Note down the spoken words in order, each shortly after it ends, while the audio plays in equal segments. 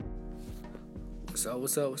So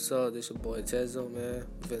what's up? This your boy Tezo, man.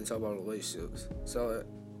 We finna talk about relationships. So,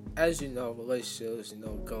 as you know, relationships,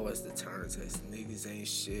 go as the terms as niggas ain't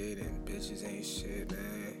shit and bitches ain't shit,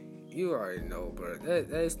 man. You already know, bro.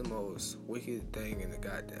 That is the most wicked thing in the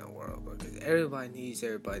goddamn world, bro. Because everybody needs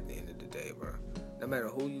everybody at the end of the day, bro. No matter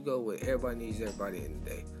who you go with, everybody needs everybody at the end of the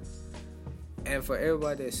day. And for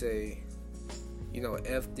everybody that say,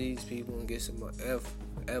 F these people and get some money,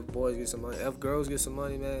 F boys get some money, F girls get some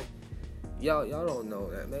money, man. Y'all don't know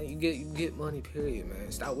that, man. You get money, period,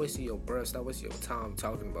 man. Stop wasting your breath. Stop wasting your time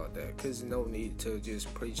talking about that. Cause there's no need to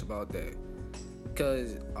just preach about that.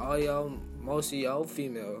 Cause most of y'all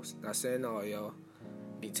females, not saying all y'all,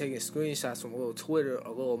 be taking screenshots from little Twitter or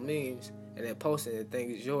little memes and then posting and think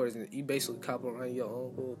it's yours, and you basically copyrighting your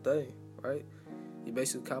own little thing, right? You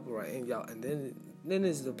basically copyrighting y'all, and then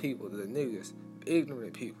there's the people, the niggas,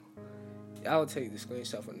 ignorant people. Y'all take the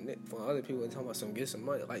screenshot from other people and talking about get some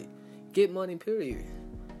money, like. Get money, period.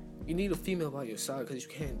 You need a female by your side because you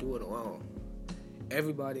can't do it alone.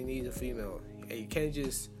 Everybody needs a female. And you can't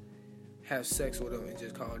just have sex with them and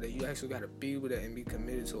just call it that. You actually got to be with it and be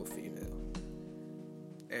committed to a female.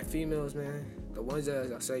 And females, man, the ones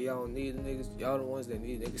that I say y'all don't need niggas, y'all the ones that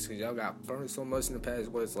need niggas because y'all got burned so much in the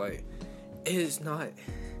past where it's like, it's not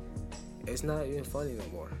even funny no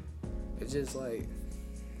more. It's just like,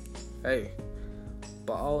 hey,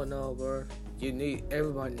 but all in all, bro,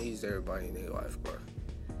 everybody needs everybody in their life, bro.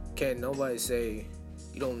 Can't nobody say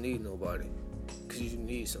you don't need nobody because you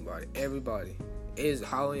need somebody. Everybody. It is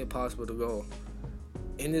highly impossible to go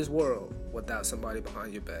in this world without somebody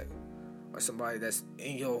behind your back or somebody that's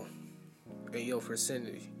in your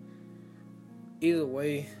vicinity. Either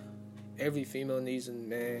way, every female needs a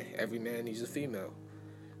man. Every man needs a female.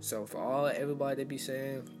 So for everybody that be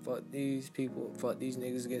saying, fuck these people, fuck these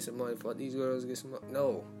niggas get some money, fuck these girls get some money.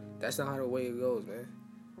 No. That's not how the way it goes, man.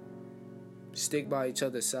 Stick by each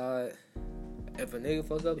other's side. If a nigga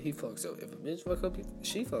fuck up, he fucks up. If a bitch fuck up,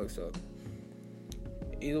 she fucks up.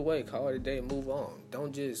 Either way, call it a day and move on.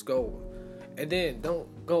 Don't just go. And then don't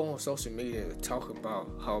go on social media and talk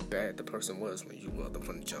about how bad the person was when you loved them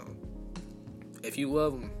from the jump. If you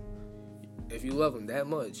love them that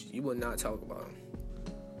much, you would not talk about them.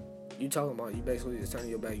 You talking about, you basically just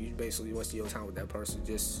turning your back. You basically wasting your time with that person.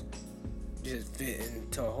 Just fit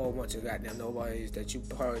into a whole bunch of goddamn nobodies that you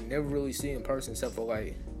probably never really see in person except for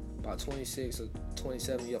like about 26 or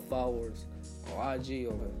 27 of your followers on IG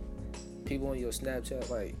or people on your Snapchat.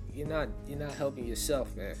 Like you're not helping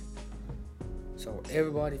yourself, man. So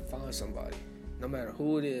everybody find somebody. No matter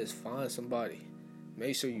who it is, find somebody.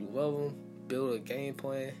 Make sure you love them, build a game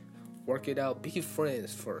plan, work it out. Be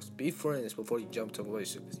friends first. Be friends before you jump to a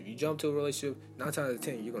relationship. Because if you jump to a relationship, 9 times out of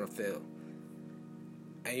 10 you're gonna fail.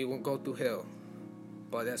 And you won't go through hell.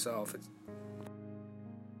 But that's all for